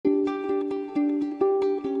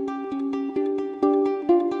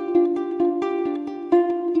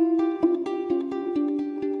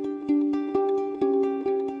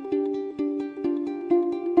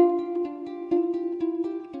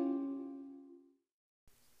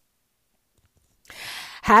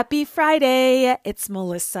Happy Friday. It's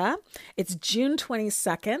Melissa. It's June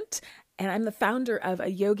 22nd, and I'm the founder of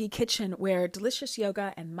a yogi kitchen where delicious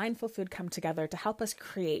yoga and mindful food come together to help us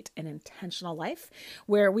create an intentional life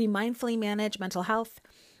where we mindfully manage mental health,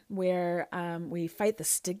 where we fight the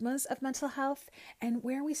stigmas of mental health, and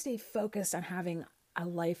where we stay focused on having a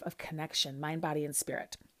life of connection, mind, body, and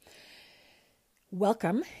spirit.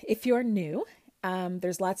 Welcome. If you're new,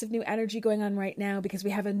 there's lots of new energy going on right now because we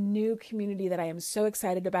have a new community that I am so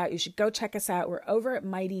excited about. You should go check us out. We're over at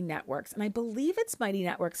Mighty Networks, and I believe it's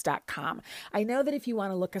mightynetworks.com. I know that if you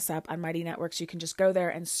want to look us up on Mighty Networks, you can just go there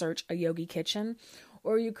and search a yogi kitchen,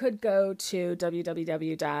 or you could go to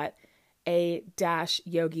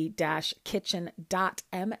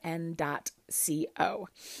www.a-yogi-kitchen.mn.co.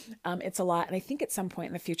 It's a lot, and I think at some point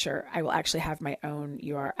in the future, I will actually have my own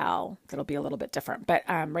URL that'll be a little bit different. But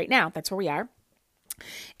right now, that's where we are.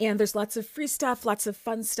 And there's lots of free stuff, lots of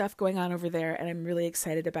fun stuff going on over there, and I'm really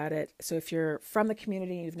excited about it. So if you're from the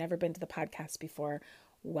community and you've never been to the podcast before,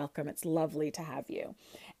 welcome. It's lovely to have you.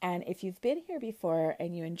 And if you've been here before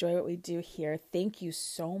and you enjoy what we do here, thank you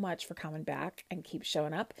so much for coming back and keep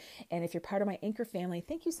showing up. And if you're part of my Anchor family,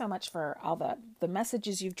 thank you so much for all the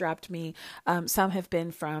messages you've dropped me. Some have been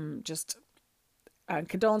from just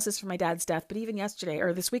condolences for my dad's death, but even yesterday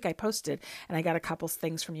or this week I posted and I got a couple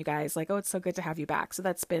things from you guys like, oh, it's so good to have you back. So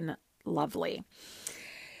that's been lovely.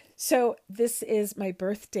 So this is my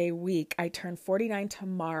birthday week. I turn 49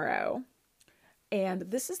 tomorrow. And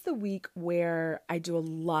this is the week where I do a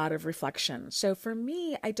lot of reflection. So for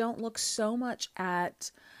me, I don't look so much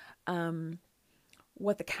at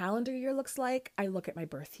what the calendar year looks like. I look at my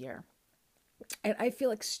birth year. And I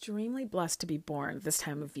feel extremely blessed to be born this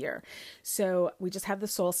time of year. So we just have the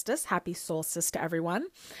solstice. Happy solstice to everyone.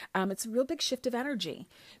 It's a real big shift of energy.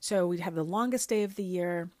 So we have the longest day of the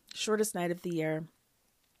year, shortest night of the year,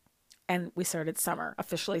 and we started summer.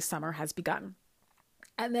 Officially, summer has begun.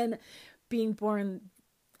 And then being born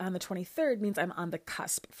on the 23rd means I'm on the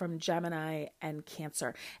cusp from Gemini and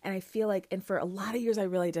Cancer. And I feel like, and for a lot of years, I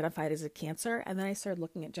really identified as a Cancer. And then I started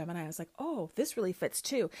looking at Gemini. I was like, oh, this really fits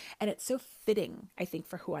too. And it's so fitting, I think,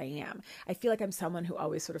 for who I am. I feel like I'm someone who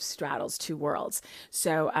always sort of straddles two worlds.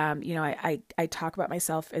 So, I talk about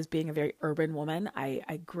myself as being a very urban woman.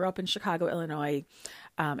 I grew up in Chicago, Illinois,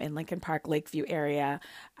 in Lincoln Park, Lakeview area.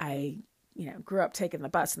 I grew up taking the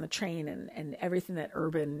bus and the train and everything that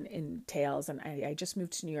urban entails. And I just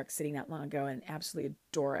moved to New York City not long ago and absolutely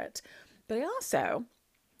adore it. But I also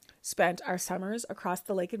spent our summers across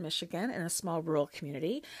the lake in Michigan in a small rural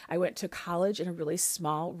community. I went to college in a really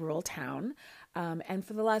small rural town. And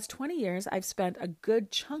for the last 20 years, I've spent a good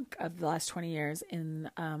chunk of the last 20 years in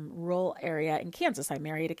rural area in Kansas. I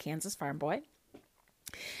married a Kansas farm boy.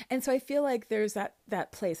 And so I feel like there's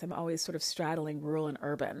that place. I'm always sort of straddling rural and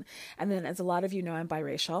urban. And then, as a lot of you know, I'm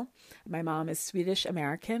biracial. My mom is Swedish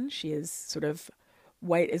American. She is sort of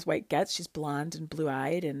white as white gets. She's blonde and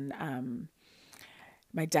blue-eyed. And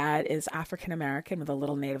my dad is African American with a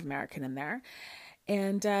little Native American in there.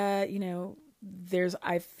 And, I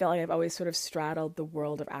feel like I've always sort of straddled the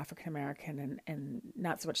world of African American and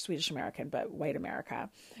not so much Swedish American, but white America,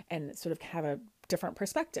 and sort of have a different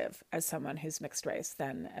perspective as someone who's mixed race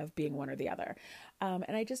than of being one or the other. And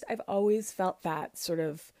I've always felt that sort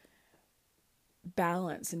of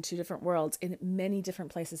balance in two different worlds in many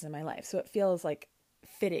different places in my life. So it feels like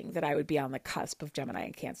fitting that I would be on the cusp of Gemini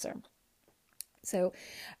and Cancer. So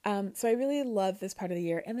I really love this part of the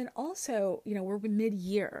year. And then also, we're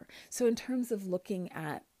mid-year. So in terms of looking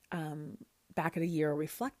at back at a year,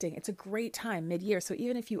 reflecting, it's a great time mid-year. So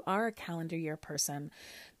even if you are a calendar year person,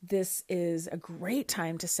 this is a great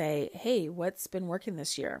time to say, hey, what's been working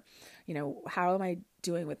this year? How am I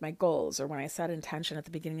doing with my goals? Or when I set intention at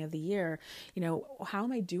the beginning of the year, how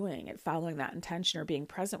am I doing at following that intention or being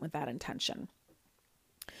present with that intention?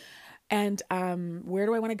 And where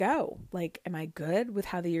do I want to go? Like, am I good with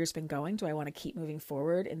how the year's been going? Do I want to keep moving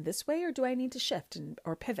forward in this way, or do I need to shift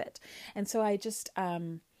or pivot? And so I just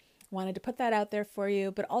wanted to put that out there for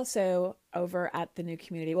you, but also over at the new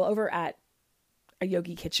community, over at a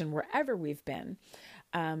yogi kitchen, wherever we've been,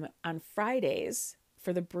 on Fridays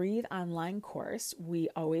for the Breathe Online course, we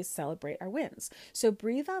always celebrate our wins. So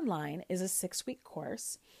Breathe Online is a 6-week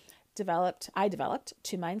course I developed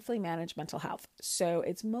to mindfully manage mental health. So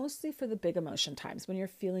it's mostly for the big emotion times when you're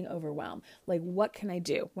feeling overwhelmed. Like, what can I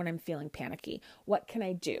do when I'm feeling panicky? What can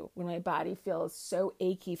I do when my body feels so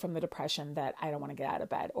achy from the depression that I don't want to get out of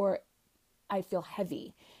bed? Or I feel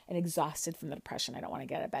heavy and exhausted from the depression. I don't want to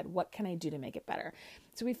get out of bed. What can I do to make it better?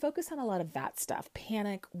 So we focus on a lot of that stuff: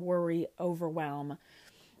 panic, worry, overwhelm.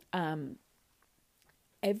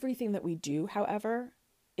 Everything that we do, however,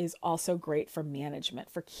 is also great for management,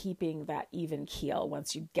 for keeping that even keel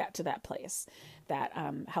once you get to that place that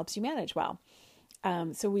helps you manage well.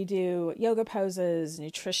 So we do yoga poses,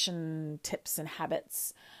 nutrition tips and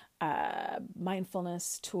habits,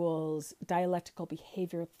 mindfulness tools, dialectical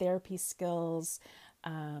behavior therapy skills,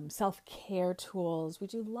 self-care tools. We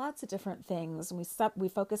do lots of different things, and we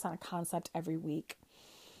focus on a concept every week.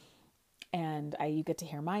 And you get to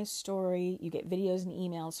hear my story. You get videos and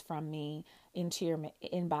emails from me into your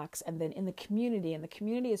inbox. And then in the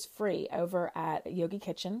community is free over at Yogi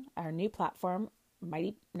Kitchen, our new platform,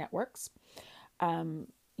 Mighty Networks.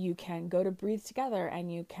 You can go to Breathe Together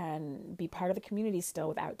and you can be part of the community still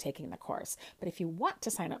without taking the course. But if you want to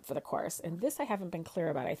sign up for the course, and this I haven't been clear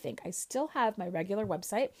about, I think, I still have my regular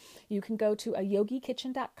website. You can go to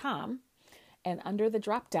ayogikitchen.com, and under the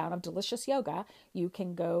drop down of Delicious Yoga, you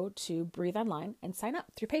can go to Breathe Online and sign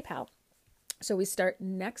up through PayPal. So we start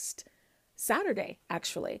next Saturday,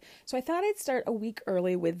 actually. So I thought I'd start a week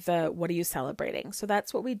early with the What Are You Celebrating? So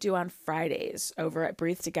that's what we do on Fridays over at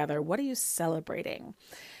Breathe Together. What are you celebrating?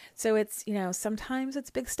 So it's, sometimes it's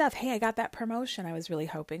big stuff. Hey, I got that promotion I was really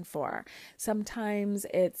hoping for. Sometimes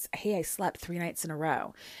it's, hey, I slept 3 nights in a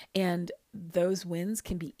row. And those wins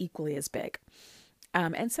can be equally as big.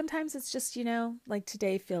 And sometimes it's just, like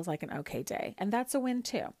today feels like an okay day. And that's a win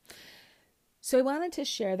too. So I wanted to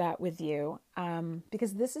share that with you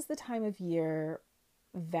because this is the time of year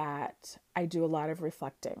that I do a lot of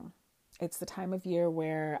reflecting. It's the time of year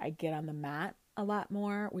where I get on the mat a lot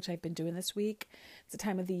more, which I've been doing this week. It's the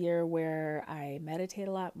time of the year where I meditate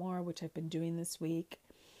a lot more, which I've been doing this week.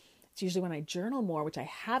 It's usually when I journal more, which I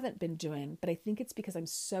haven't been doing, but I think it's because I'm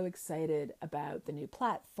so excited about the new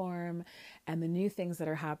platform and the new things that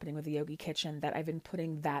are happening with the Yogi Kitchen that I've been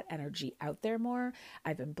putting that energy out there more.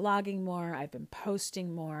 I've been blogging more. I've been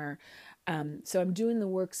posting more. So I'm doing the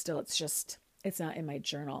work still. It's not in my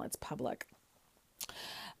journal. It's public.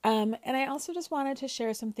 And I also just wanted to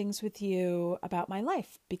share some things with you about my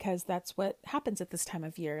life because that's what happens at this time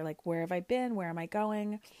of year. Like, where have I been? Where am I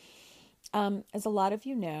going? As a lot of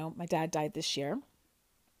you know, my dad died this year,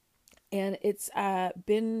 and it's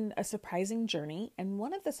been a surprising journey. And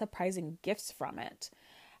one of the surprising gifts from it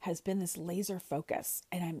has been this laser focus,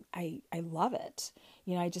 and I love it.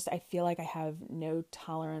 I feel like I have no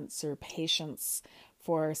tolerance or patience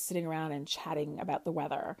for sitting around and chatting about the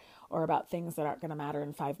weather or about things that aren't going to matter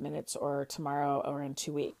in 5 minutes or tomorrow or in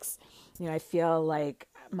 2 weeks. I feel like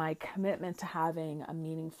my commitment to having a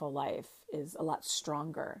meaningful life is a lot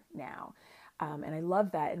stronger now. And I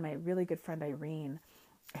love that. And my really good friend Irene,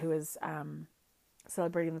 who is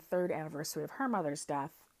celebrating the 3rd anniversary of her mother's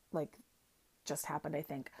death, like just happened, I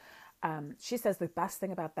think. She says the best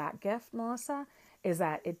thing about that gift, Melissa, is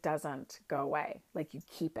that it doesn't go away. Like, you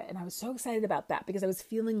keep it. And I was so excited about that because I was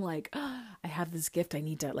feeling like, I have this gift. I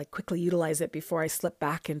need to quickly utilize it before I slip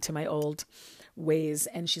back into my old ways.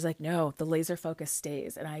 And she's like, no, the laser focus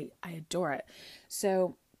stays. And I adore it.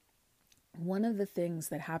 So one of the things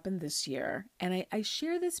that happened this year, and I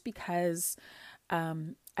share this because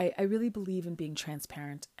I really believe in being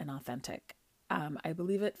transparent and authentic. I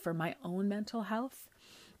believe it for my own mental health,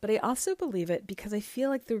 but I also believe it because I feel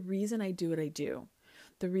like the reason I do what I do,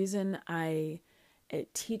 the reason I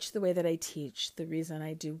teach the way that I teach, the reason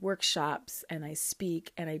I do workshops and I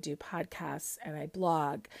speak and I do podcasts and I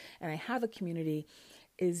blog and I have a community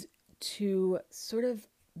is to sort of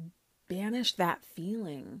banish that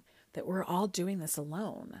feeling that we're all doing this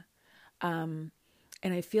alone.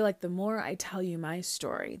 And I feel like the more I tell you my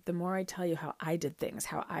story, the more I tell you how I did things,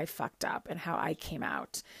 how I fucked up and how I came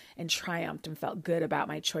out and triumphed and felt good about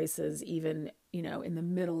my choices, even, in the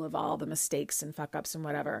middle of all the mistakes and fuck ups and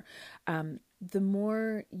whatever, the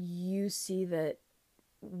more you see that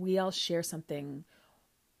we all share something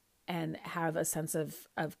and have a sense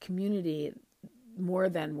of community more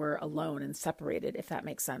than we're alone and separated, if that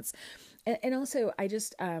makes sense. And also I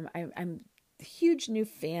just, I'm huge new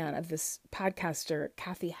fan of this podcaster,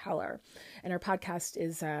 Kathy Heller, and her podcast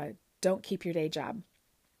is Don't Keep Your Day Job.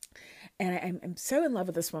 And I'm so in love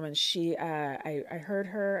with this woman. She, I heard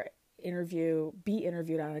her be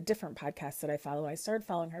interviewed on a different podcast that I follow. I started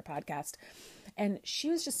following her podcast, and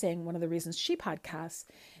she was just saying one of the reasons she podcasts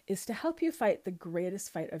is to help you fight the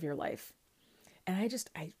greatest fight of your life. And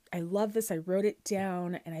I love this. I wrote it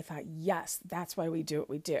down and I thought, yes, that's why we do what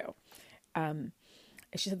we do.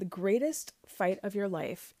 She said, the greatest fight of your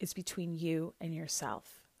life is between you and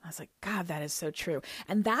yourself. I was like, God, that is so true.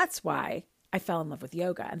 And that's why I fell in love with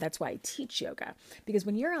yoga. And that's why I teach yoga. Because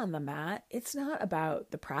when you're on the mat, it's not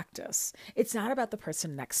about the practice. It's not about the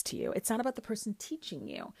person next to you. It's not about the person teaching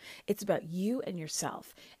you. It's about you and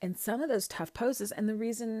yourself. And some of those tough poses, and the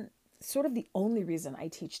reason sort of the only reason I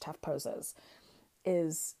teach tough poses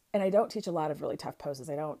is, and I don't teach a lot of really tough poses.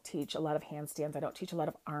 I don't teach a lot of handstands. I don't teach a lot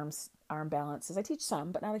of arm balances. I teach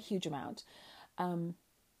some, but not a huge amount.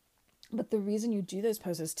 But the reason you do those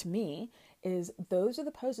poses to me is those are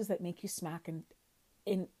the poses that make you smack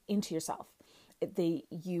into yourself.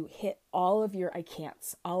 You hit all of your I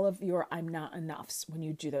can'ts, all of your I'm not enoughs when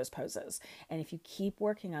you do those poses. And if you keep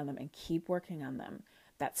working on them and keep working on them,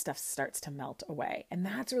 that stuff starts to melt away. And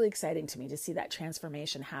that's really exciting to me to see that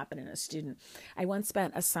transformation happen in a student. I once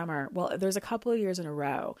spent a summer, well, there's a couple of years in a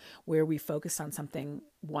row where we focused on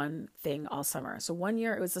one thing all summer. So one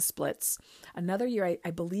year it was the splits. Another year,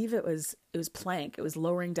 I believe it was plank. It was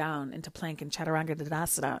lowering down into plank and Chaturanga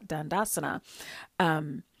Dandasana.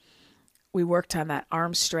 We worked on that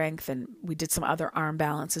arm strength and we did some other arm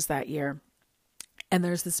balances that year. And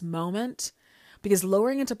there's this moment, because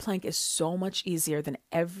lowering into plank is so much easier than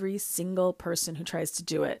every single person who tries to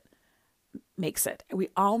do it makes it. We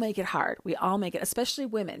all make it hard. We all make it, especially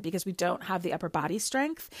women, because we don't have the upper body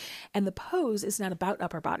strength. And the pose is not about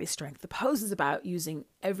upper body strength. The pose is about using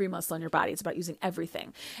every muscle in your body. It's about using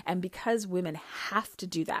everything. And because women have to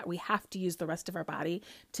do that, we have to use the rest of our body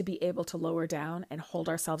to be able to lower down and hold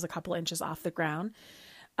ourselves a couple inches off the ground.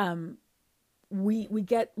 We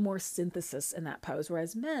get more synthesis in that pose,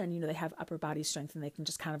 whereas men, they have upper body strength and they can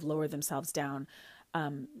just kind of lower themselves down,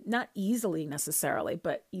 not easily necessarily,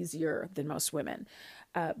 but easier than most women.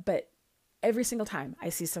 But every single time I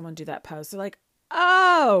see someone do that pose, they're like,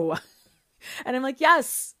 oh, and I'm like,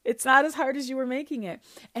 yes, it's not as hard as you were making it.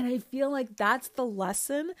 And I feel like that's the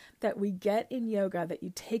lesson that we get in yoga that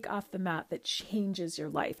you take off the mat that changes your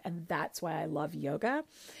life. And that's why I love yoga.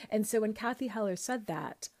 And so when Cathy Heller said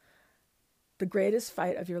that, the greatest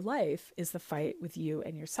fight of your life is the fight with you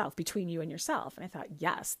and yourself, between you and yourself. And I thought,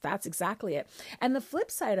 yes, that's exactly it. And the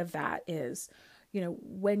flip side of that is,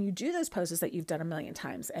 when you do those poses that you've done a million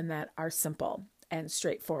times and that are simple and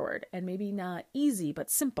straightforward and maybe not easy,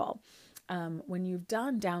 but simple, when you've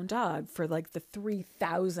done down dog for like the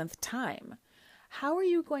 3,000th time, how are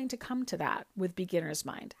you going to come to that with beginner's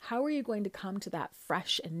mind? How are you going to come to that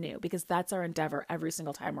fresh and new? Because that's our endeavor every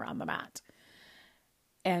single time we're on the mat.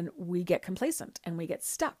 And we get complacent and we get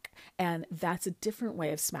stuck. And that's a different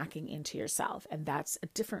way of smacking into yourself. And that's a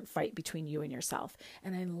different fight between you and yourself.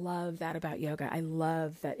 And I love that about yoga. I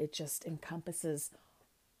love that it just encompasses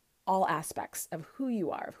all aspects of who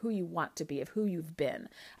you are, of who you want to be, of who you've been.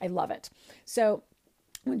 I love it. So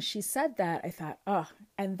when she said that, I thought, oh,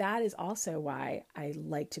 and that is also why I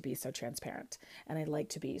like to be so transparent and I like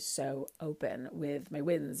to be so open with my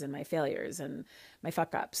wins and my failures and my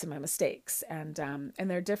fuck ups and my mistakes. And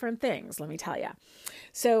they're different things, let me tell you.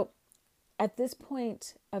 So at this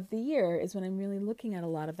point of the year is when I'm really looking at a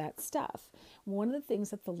lot of that stuff. One of the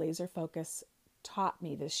things that the laser focus taught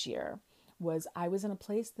me this year was I was in a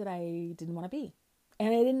place that I didn't want to be. And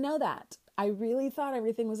I didn't know that. I really thought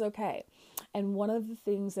everything was okay. And one of the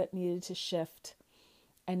things that needed to shift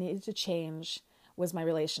and needed to change was my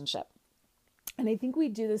relationship. And I think we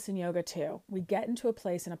do this in yoga too. We get into a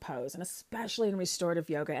place in a pose, and especially in restorative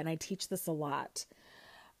yoga, and I teach this a lot.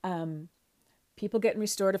 People get in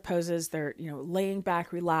restorative poses, they're, laying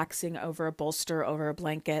back, relaxing over a bolster, over a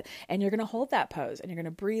blanket, and you're going to hold that pose and you're going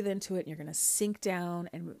to breathe into it and you're going to sink down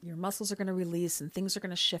and your muscles are going to release and things are going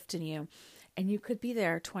to shift in you. And you could be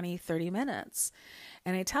there 20, 30 minutes.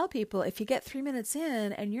 And I tell people, if you get 3 minutes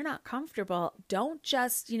in and you're not comfortable, don't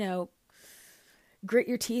just, grit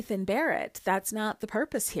your teeth and bear it. That's not the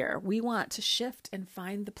purpose here. We want to shift and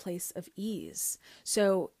find the place of ease.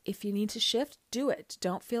 So if you need to shift, do it.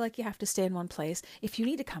 Don't feel like you have to stay in one place. If you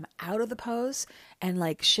need to come out of the pose and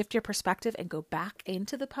shift your perspective and go back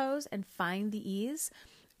into the pose and find the ease,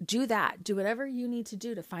 do that. Do whatever you need to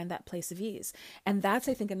do to find that place of ease. And that's,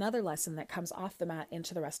 I think, another lesson that comes off the mat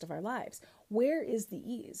into the rest of our lives. Where is the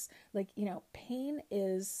ease? Pain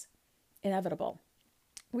is inevitable.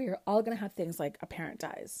 We are all going to have things like a parent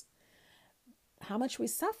dies. How much we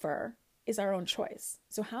suffer is our own choice.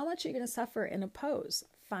 So how much are you going to suffer in a pose?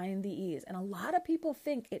 Find the ease. And a lot of people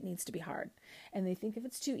think it needs to be hard. And they think if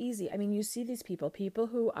it's too easy, you see these people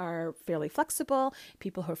who are fairly flexible,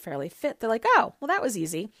 people who are fairly fit. They're like, oh, well, that was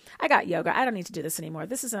easy. I got yoga. I don't need to do this anymore.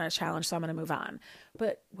 This isn't a challenge, so I'm going to move on.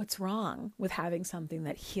 But what's wrong with having something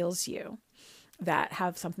that heals you, that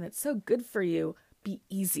have something that's so good for you, be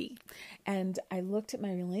easy? And I looked at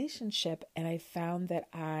my relationship and I found that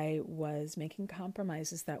I was making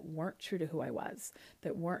compromises that weren't true to who I was,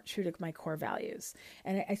 that weren't true to my core values.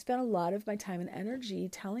 And I spent a lot of my time and energy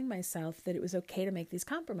telling myself that it was okay to make these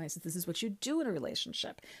compromises. This is what you do in a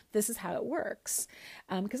relationship. This is how it works.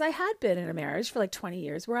 Because I had been in a marriage for 20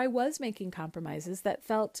 years where I was making compromises that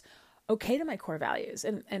felt okay to my core values.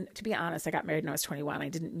 And to be honest, I got married when I was 21. I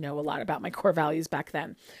didn't know a lot about my core values back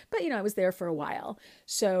then, but, I was there for a while.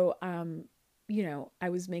 So, I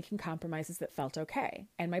was making compromises that felt okay.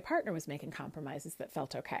 And my partner was making compromises that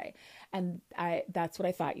felt okay. And that's what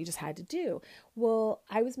I thought you just had to do. Well,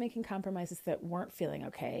 I was making compromises that weren't feeling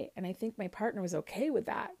okay. And I think my partner was okay with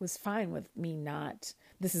that, was fine with me not,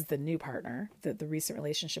 this is the new partner, the recent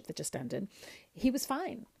relationship that just ended. He was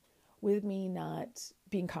fine with me not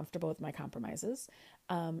being comfortable with my compromises,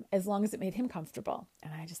 as long as it made him comfortable.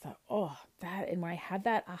 And I just thought, and when I had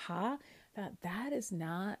that aha, that is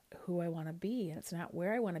not who I want to be. And it's not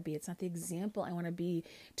where I want to be. It's not the example I want to be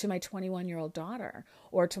to my 21-year-old daughter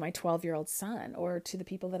or to my 12-year-old son or to the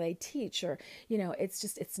people that I teach, or,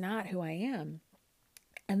 it's not who I am.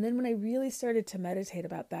 And then when I really started to meditate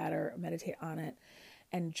about that, or meditate on it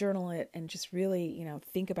and journal it, and just really,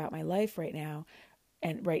 think about my life right now,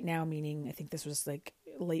 and right now meaning, I think this was like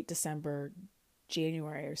late December,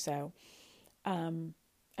 January or so,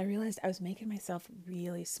 I realized I was making myself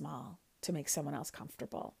really small to make someone else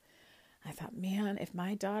comfortable. I thought, man, if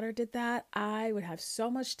my daughter did that, I would have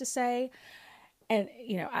so much to say. And,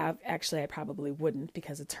 I probably wouldn't,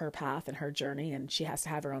 because it's her path and her journey and she has to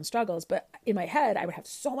have her own struggles. But in my head, I would have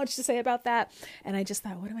so much to say about that. And I just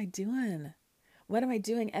thought, what am I doing? What am I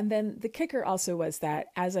doing? And then the kicker also was that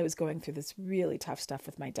as I was going through this really tough stuff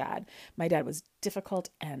with my dad was difficult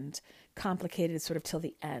and complicated sort of till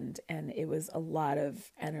the end. And it was a lot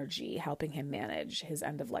of energy helping him manage his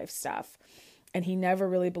end of life stuff. And he never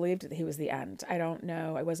really believed that he was the end. I don't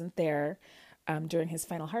know. I wasn't there during his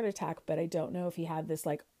final heart attack, but I don't know if he had this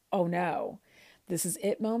like, oh no, this is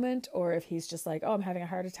it moment, or if he's just like, oh, I'm having a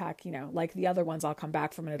heart attack, like the other ones, I'll come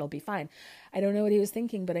back from it, it'll be fine. I don't know what he was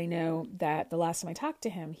thinking, but I know that the last time I talked to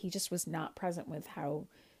him, he just was not present with how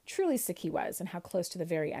truly sick he was and how close to the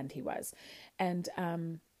very end he was. And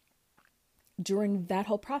during that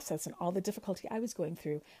whole process and all the difficulty I was going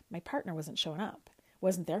through, my partner wasn't showing up,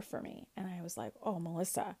 wasn't there for me. And I was like, oh,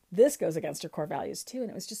 Melissa, this goes against your core values too. And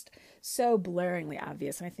it was just so blaringly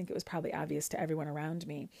obvious. And I think it was probably obvious to everyone around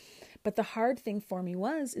me. But the hard thing for me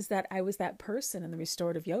is that I was that person in the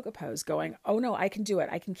restorative yoga pose going, oh no, I can do it.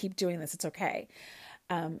 I can keep doing this. It's okay.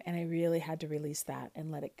 And I really had to release that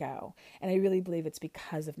and let it go. And I really believe it's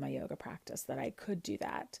because of my yoga practice that I could do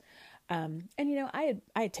that. And I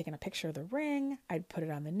had taken a picture of the ring. I'd put it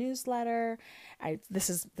on the newsletter. This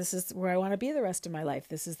is where I want to be the rest of my life.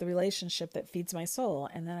 This is the relationship that feeds my soul.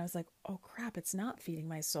 And then I was like, oh crap, it's not feeding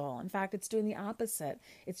my soul. In fact, it's doing the opposite.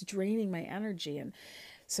 It's draining my energy. And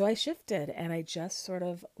so I shifted and I just sort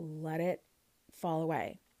of let it fall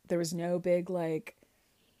away. There was no big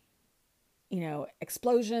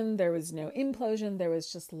explosion. There was no implosion. There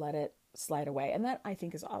was just let it slide away. And that I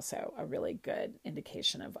think is also a really good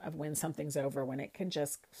indication of when something's over, when it can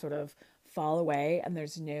just sort of fall away and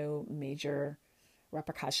there's no major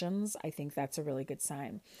repercussions. I think that's a really good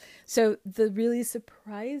sign. So the really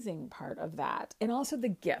surprising part of that, and also the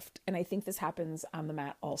gift, and I think this happens on the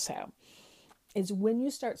mat also, is when you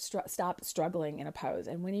stop struggling in a pose,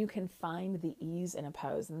 and when you can find the ease in a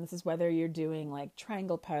pose. And this is whether you're doing like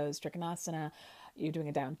triangle pose, Trikonasana, you're doing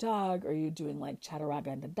a down dog, or you're doing like Chaturanga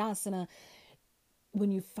and Dandasana.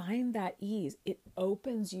 When you find that ease, it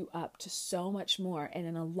opens you up to so much more. And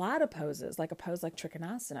in a lot of poses, like a pose like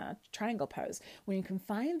Trikonasana, triangle pose, when you can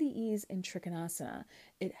find the ease in Trikonasana,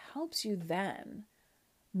 it helps you then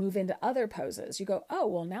move into other poses. You go, oh,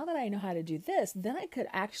 well, now that I know how to do this, then I could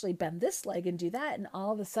actually bend this leg and do that. And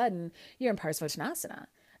all of a sudden you're in Parsvottanasana. And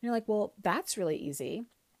you're like, well, that's really easy.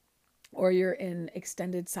 Or you're in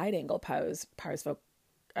extended side angle pose,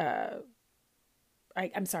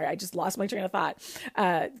 I'm sorry, I just lost my train of thought.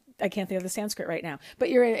 I can't think of the Sanskrit right now, but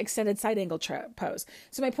you're in extended side angle pose.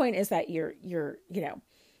 So my point is that you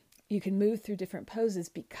can move through different poses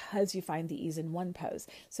because you find the ease in one pose.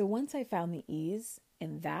 So once I found the ease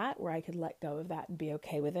in that, where I could let go of that and be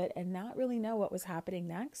okay with it and not really know what was happening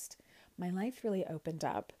next, my life really opened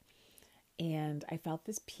up. And I felt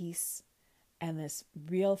this peace and this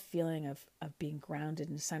real feeling of being grounded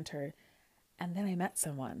and centered. And then I met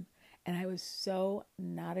someone, and I was so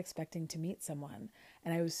not expecting to meet someone.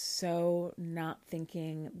 And I was so not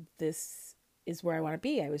thinking this is where I want to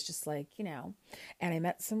be. I was just like, and I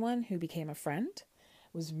met someone who became a friend,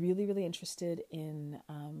 was really, really interested in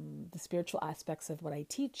the spiritual aspects of what I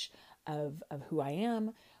teach, of who I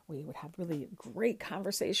am. We would have really great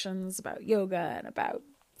conversations about yoga and about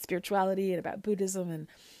spirituality and about Buddhism,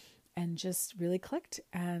 and just really clicked,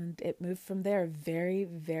 and it moved from there very,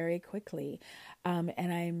 very quickly. And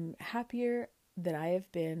I'm happier that I have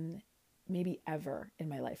been maybe ever in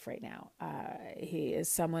my life right now. He is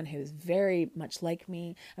someone who's very much like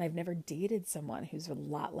me, and I've never dated someone who's a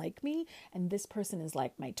lot like me. And this person is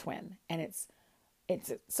like my twin, and it's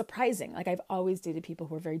surprising. Like, I've always dated people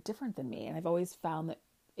who are very different than me, and I've always found that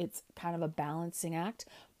it's kind of a balancing act,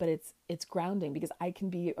 but it's grounding, because I can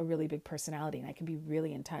be a really big personality, and I can be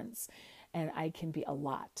really intense, and I can be a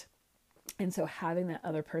lot. And so having that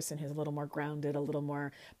other person who's a little more grounded, a little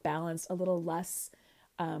more balanced, a little less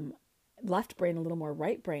left brain, a little more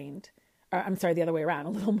right brained, or I'm sorry, the other way around,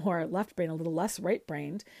 a little more left brain, a little less right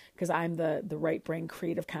brained, because I'm the right brain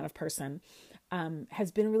creative kind of person,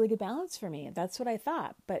 has been a really good balance for me. That's what I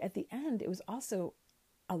thought. But at the end, it was also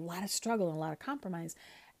a lot of struggle and a lot of compromise.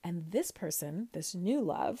 And this person, this new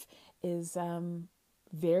love, is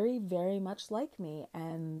very, very much like me.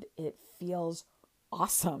 And it feels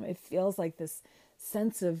awesome. It feels like this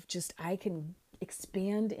sense of just, I can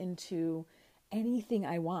expand into anything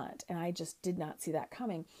I want. And I just did not see that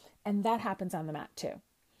coming. And that happens on the mat too,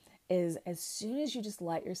 is as soon as you just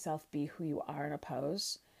let yourself be who you are in a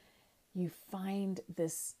pose, you find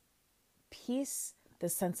this peace,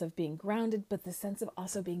 this sense of being grounded, but the sense of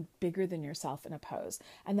also being bigger than yourself in a pose.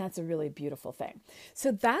 And that's a really beautiful thing.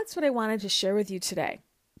 So that's what I wanted to share with you today.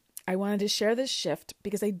 I wanted to share this shift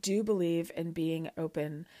because I do believe in being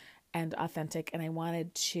open and authentic. And I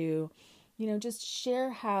wanted to, just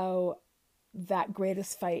share how that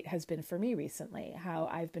greatest fight has been for me recently, how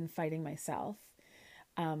I've been fighting myself.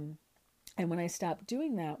 And when I stopped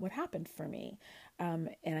doing that, what happened for me? And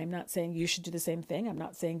I'm not saying you should do the same thing. I'm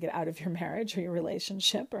not saying get out of your marriage or your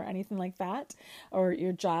relationship or anything like that, or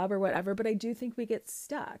your job or whatever. But I do think we get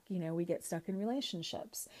stuck. We get stuck in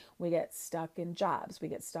relationships. We get stuck in jobs. We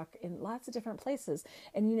get stuck in lots of different places.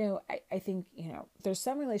 And, I think, there's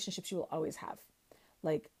some relationships you will always have,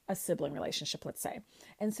 like a sibling relationship, let's say.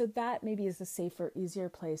 And so that maybe is a safer, easier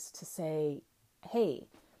place to say, hey,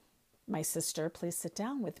 my sister, please sit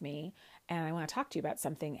down with me, and I want to talk to you about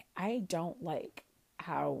something. I don't like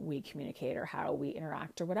how we communicate or how we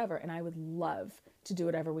interact or whatever, and I would love to do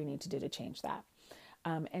whatever we need to do to change that.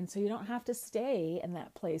 And so you don't have to stay in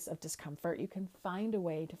that place of discomfort. You can find a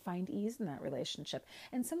way to find ease in that relationship.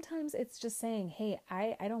 And sometimes it's just saying, hey,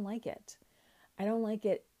 I don't like it. I don't like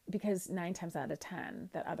it, because 9 times out of 10,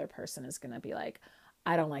 that other person is going to be like,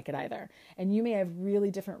 I don't like it either. And you may have really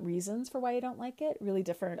different reasons for why you don't like it, really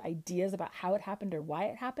different ideas about how it happened or why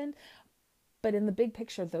it happened. But in the big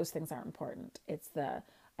picture, those things aren't important. It's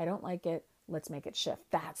I don't like it, let's make it shift.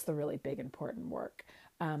 That's the really big, important work.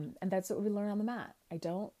 And that's what we learn on the mat. I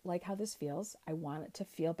don't like how this feels. I want it to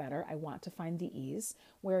feel better. I want to find the ease.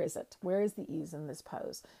 Where is it? Where is the ease in this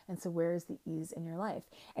pose? And so where is the ease in your life?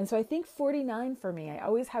 And so I think 49 for me, I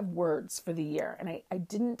always have words for the year. And I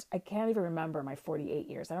can't even remember my 48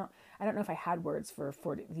 years. I don't know if I had words for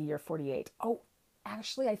the year 48. Oh,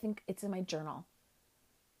 actually, I think it's in my journal.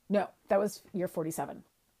 No, that was year 47.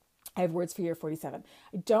 I have words for year 47.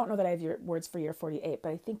 I don't know that I have words for year 48, but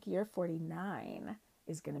I think year 49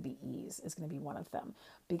 is going to be ease, is going to be one of them.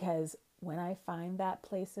 Because when I find that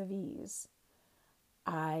place of ease,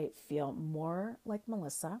 I feel more like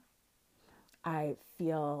Melissa. I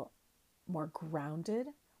feel more grounded,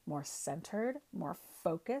 more centered, more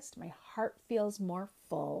focused. My heart feels more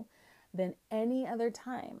full than any other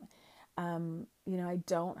time. I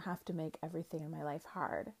don't have to make everything in my life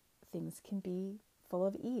hard. Things can be full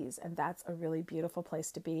of ease, and that's a really beautiful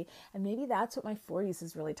place to be. And maybe that's what my 40s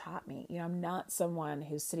has really taught me. I'm not someone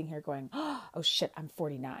who's sitting here going, oh shit, I'm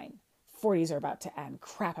 49. 40s are about to end.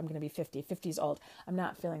 Crap, I'm going to be 50. 50's old. I'm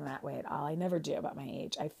not feeling that way at all. I never do about my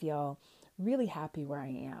age. I feel really happy where I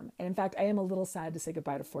am. And in fact, I am a little sad to say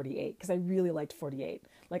goodbye to 48, because I really liked 48.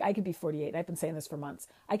 Like, I could be 48. And I've been saying this for months.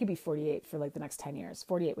 I could be 48 for like the next 10 years.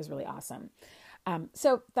 48 was really awesome.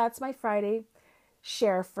 So that's my Friday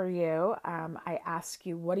share for you. I ask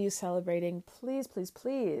you, what are you celebrating? Please, please,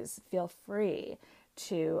 please feel free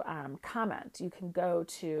to comment. You can go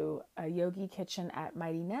to a Yogi Kitchen at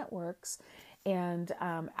Mighty Networks and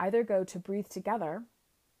either go to Breathe Together,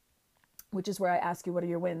 which is where I ask you what are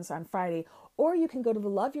your wins on Friday, or you can go to the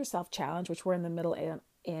Love Yourself Challenge, which we're in the middle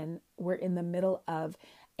of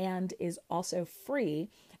and is also free.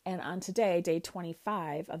 And on today, day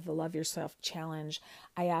 25 of the Love Yourself Challenge,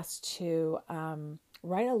 I asked to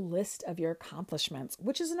write a list of your accomplishments,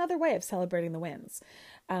 which is another way of celebrating the wins.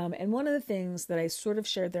 And one of the things that I sort of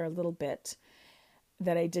shared there a little bit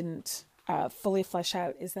that I didn't fully flesh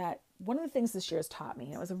out is that one of the things this year has taught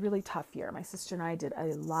me, it was a really tough year. My sister and I did a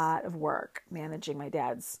lot of work managing my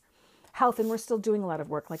dad's health, and we're still doing a lot of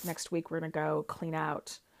work. Like next week, we're going to go clean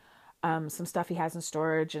out some stuff he has in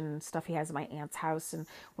storage and stuff he has in my aunt's house. And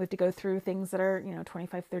we have to go through things that are,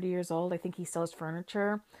 25, 30 years old. I think he still has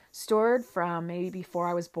furniture stored from maybe before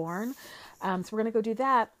I was born. So we're going to go do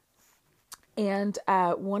that. And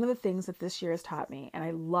one of the things that this year has taught me, and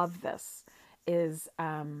I love this, is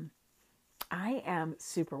I am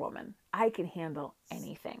Superwoman. I can handle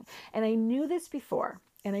anything. And I knew this before.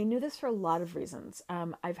 And I knew this for a lot of reasons.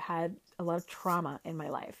 I've had a lot of trauma in my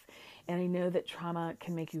life. And I know that trauma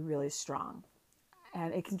can make you really strong.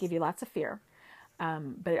 And it can give you lots of fear.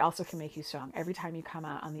 But it also can make you strong. Every time you come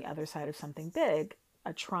out on the other side of something big,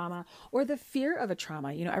 a trauma or the fear of a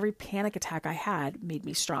trauma, every panic attack I had made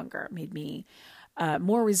me stronger, made me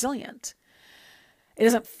more resilient. It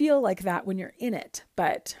doesn't feel like that when you're in it,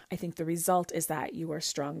 but I think the result is that you are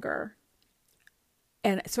stronger.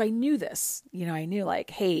 And so I knew this, I knew like,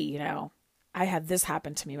 hey, I had this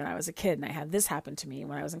happen to me when I was a kid, and I had this happen to me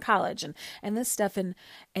when I was in college, and this stuff. And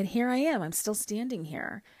here I am, I'm still standing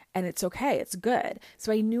here, and it's okay. It's good.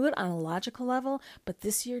 So I knew it on a logical level, but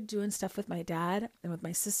this year doing stuff with my dad and with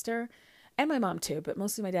my sister and my mom too, but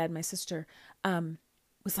mostly my dad and my sister,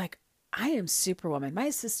 was like, I am Superwoman. My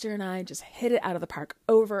sister and I just hit it out of the park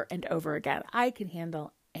over and over again. I can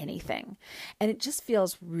handle anything. And it just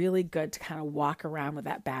feels really good to kind of walk around with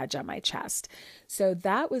that badge on my chest. So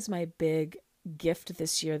that was my big gift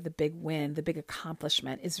this year, the big win, the big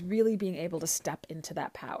accomplishment, is really being able to step into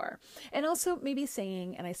that power. And also maybe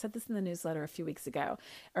saying, and I said this in the newsletter a few weeks ago,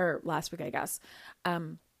 or last week, I guess,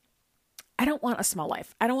 I don't want a small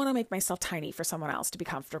life. I don't want to make myself tiny for someone else to be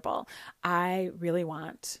comfortable. I really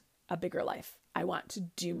want a bigger life. I want to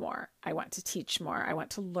do more. I want to teach more. I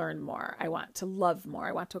want to learn more. I want to love more.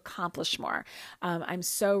 I want to accomplish more. I'm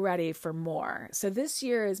so ready for more. So this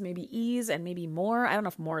year is maybe ease and maybe more. I don't know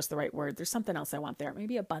if more is the right word. There's something else I want there.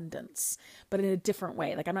 Maybe abundance, but in a different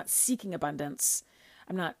way. Like I'm not seeking abundance.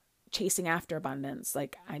 I'm not chasing after abundance.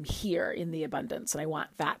 Like I'm here in the abundance, and I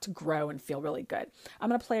want that to grow and feel really good. I'm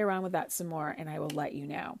going to play around with that some more, and I will let you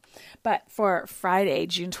know. But for Friday,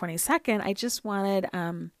 June 22nd, I just wanted,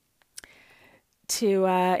 to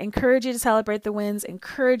encourage you to celebrate the wins,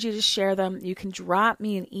 encourage you to share them. You can drop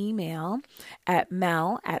me an email at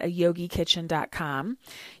mel@ayogikitchen.com.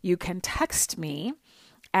 You can text me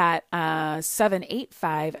at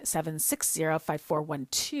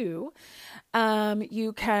 785-760-5412.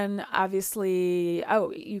 You can obviously,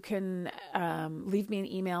 you can leave me an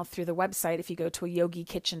email through the website. If you go to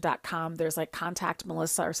ayogikitchen.com, there's like contact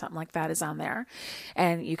Melissa or something like that is on there.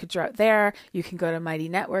 And you could draw it there. You can go to Mighty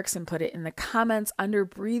Networks and put it in the comments under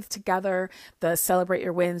Breathe Together, the Celebrate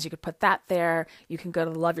Your Wins. You could put that there. You can go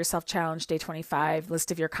to the Love Yourself Challenge, Day 25, list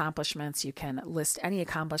of your accomplishments. You can list any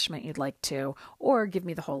accomplishment you'd like to, or give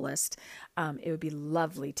me the whole list. It would be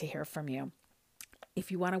lovely to hear from you.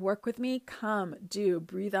 If you want to work with me, come do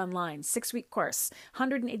Breathe Online 6-week course,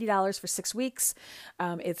 $180 for 6 weeks.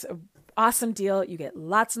 It's an awesome deal. You get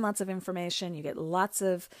lots and lots of information. You get lots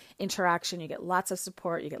of interaction. You get lots of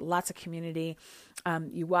support. You get lots of community.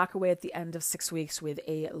 You walk away at the end of 6 weeks with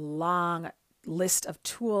a long list of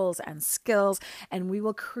tools and skills, and we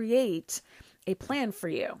will create a plan for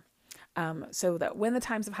you. So that when the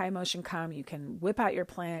times of high emotion come, you can whip out your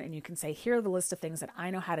plan and you can say, here are the list of things that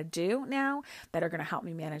I know how to do now that are going to help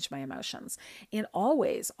me manage my emotions. And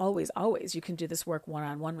always, always, always, you can do this work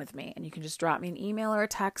one-on-one with me, and you can just drop me an email or a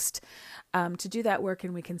text to do that work,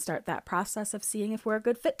 and we can start that process of seeing if we're a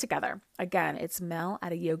good fit together. Again, it's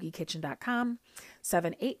mel@ayogikitchen.com,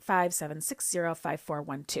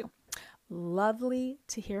 785-760-5412. Lovely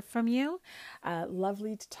to hear from you.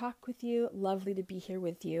 Lovely to talk with you. Lovely to be here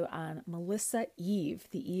with you on Melissa Eve,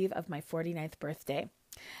 the eve of my 49th birthday.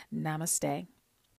 Namaste.